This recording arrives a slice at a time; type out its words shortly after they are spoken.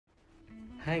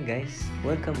Hi guys,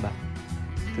 welcome back.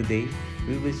 Today,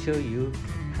 we will show you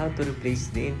how to replace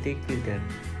the intake filter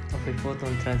of a Foton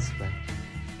Transvan.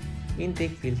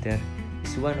 Intake filter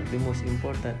is one of the most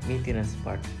important maintenance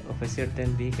parts of a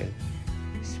certain vehicle,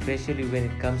 especially when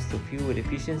it comes to fuel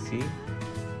efficiency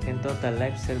and total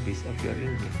life service of your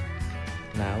engine.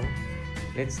 Now,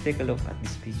 let's take a look at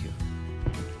this video.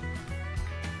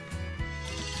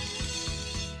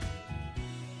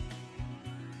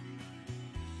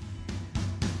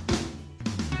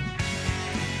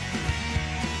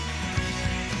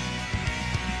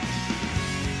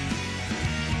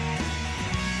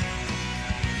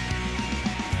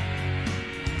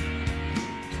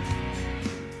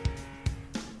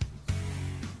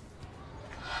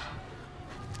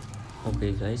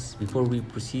 Okay guys, before we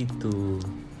proceed to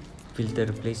filter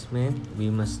replacement, we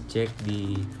must check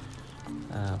the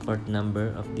part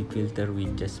number of the filter we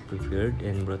just prepared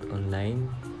and brought online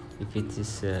if it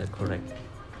is correct.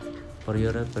 For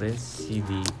your reference, see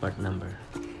the part number.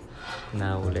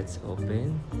 Now let's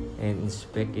open and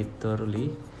inspect it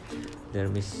thoroughly. There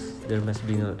must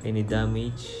be no any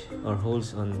damage or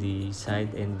holes on the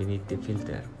side and beneath the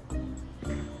filter.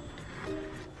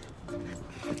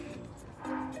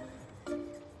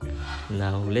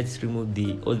 Now let's remove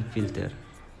the old filter.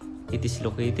 It is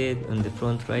located on the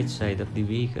front right side of the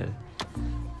vehicle.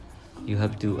 You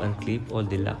have to unclip all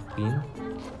the lock pin.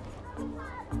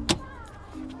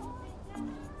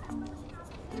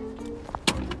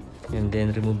 And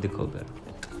then remove the cover.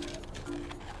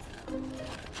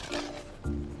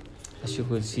 As you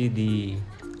could see, the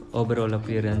overall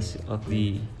appearance of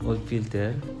the old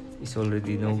filter is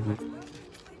already no good.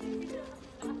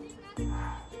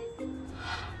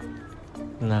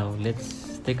 Now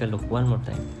let's take a look one more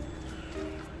time.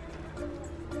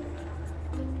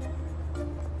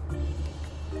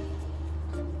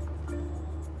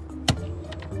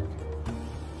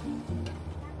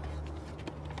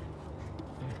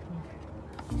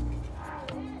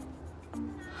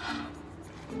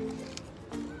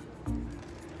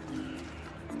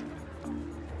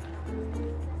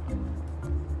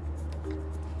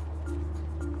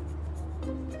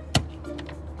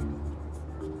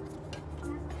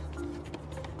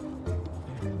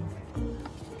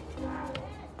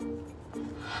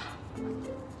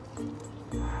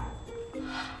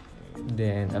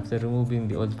 Then after removing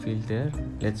the old filter,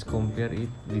 let's compare it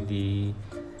with the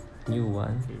new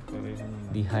one,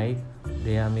 the height,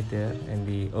 diameter, and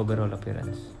the overall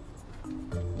appearance.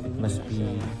 It must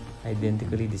be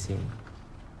identically the same.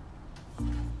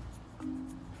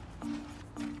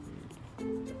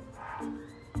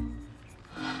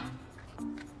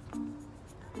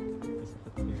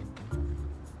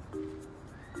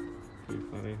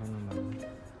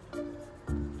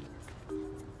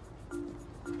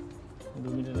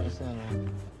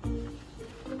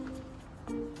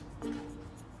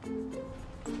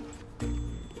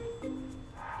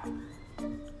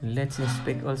 Let's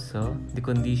inspect also the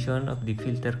condition of the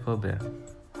filter cover.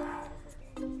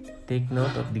 Take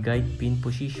note of the guide pin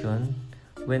position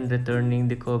when returning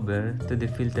the cover to the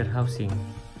filter housing.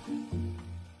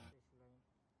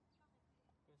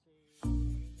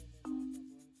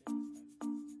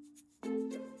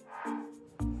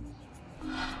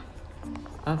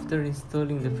 After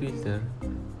installing the filter,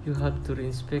 you have to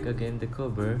re-inspect again the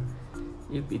cover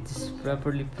if it is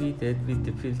properly fitted with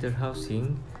the filter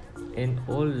housing and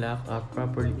all locks are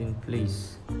properly in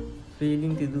place.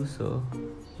 Failing to do so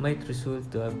might result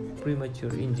to a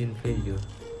premature engine failure.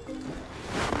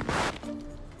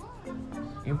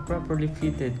 Improperly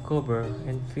fitted cover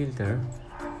and filter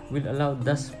will allow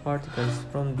dust particles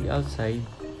from the outside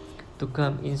to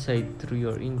come inside through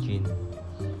your engine.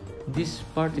 These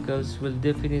particles will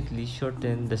definitely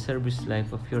shorten the service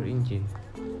life of your engine.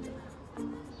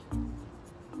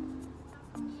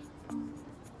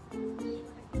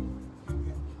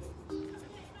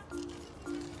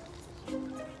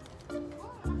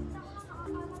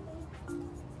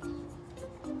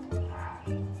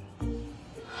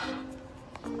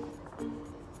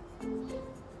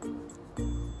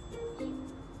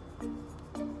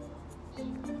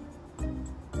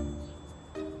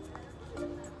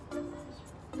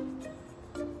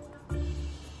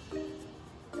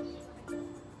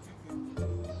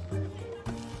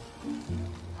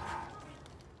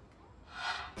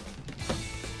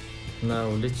 Now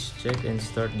let's check and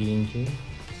start the engine.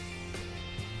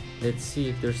 Let's see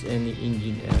if there's any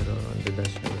engine error on the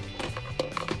dashboard.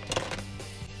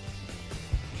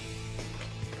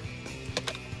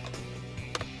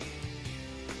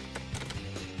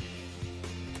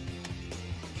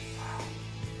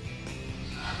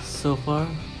 So far,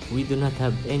 we do not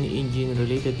have any engine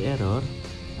related error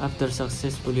after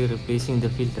successfully replacing the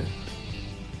filter.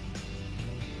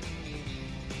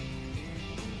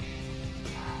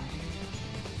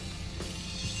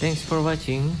 Thanks for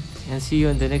watching and see you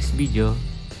on the next video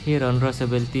here on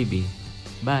Rosabel TV.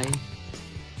 Bye!